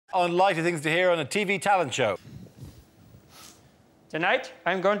Unlikely things to hear on a TV talent show. Tonight,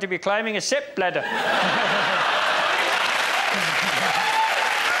 I'm going to be climbing a SIP ladder.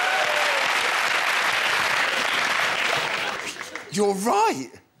 You're right.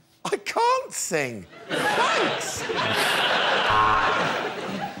 I can't sing. Thanks.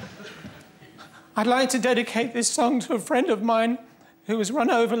 I'd like to dedicate this song to a friend of mine who was run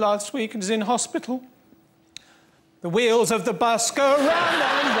over last week and is in hospital. The wheels of the bus go round and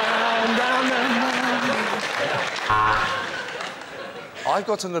round, round and round. I've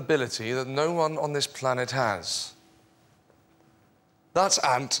got an ability that no one on this planet has. That's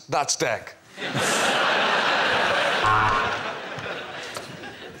Ant, that's Dec.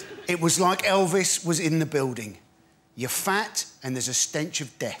 It was like Elvis was in the building. You're fat and there's a stench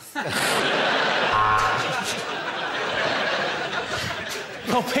of death.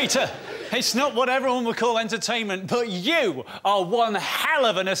 Well, Peter, it's not what everyone would call entertainment, but you are one hell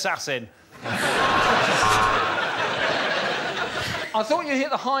of an assassin. I thought you hit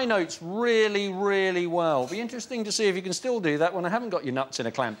the high notes really, really well. Be interesting to see if you can still do that when I haven't got your nuts in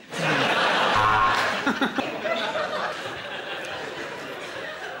a clamp.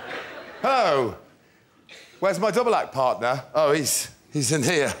 Hello. Where's my double act partner? Oh, he's in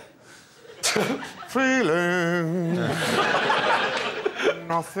here. Feeling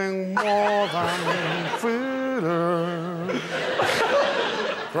nothing more than feeling.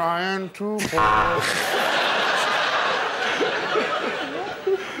 Trying to fall.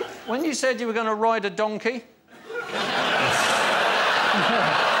 When you said you were going to ride a donkey...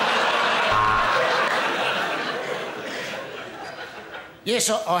 Yes,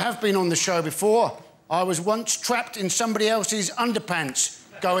 I have been on the show before. I was once trapped in somebody else's underpants,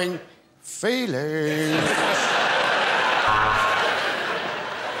 going, feeling...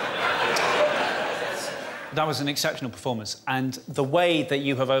 That was an exceptional performance, and the way that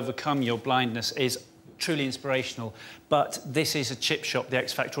you have overcome your blindness is truly inspirational. But this is a chip shop, the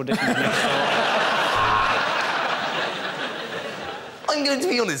X Factor audition. I'm going to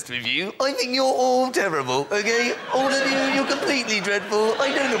be honest with you. I think you're all terrible, OK? All of you, you're completely dreadful.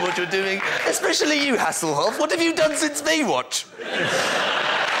 I don't know what you're doing. Especially you, Hasselhoff. What have you done since Baywatch?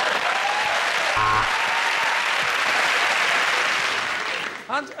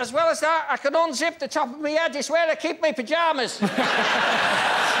 And as well as that, I can unzip the top of my head. It's where I keep my pyjamas.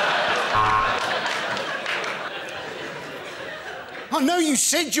 I know you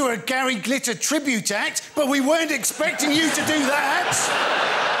said you were a Gary Glitter tribute act, but we weren't expecting you to do that.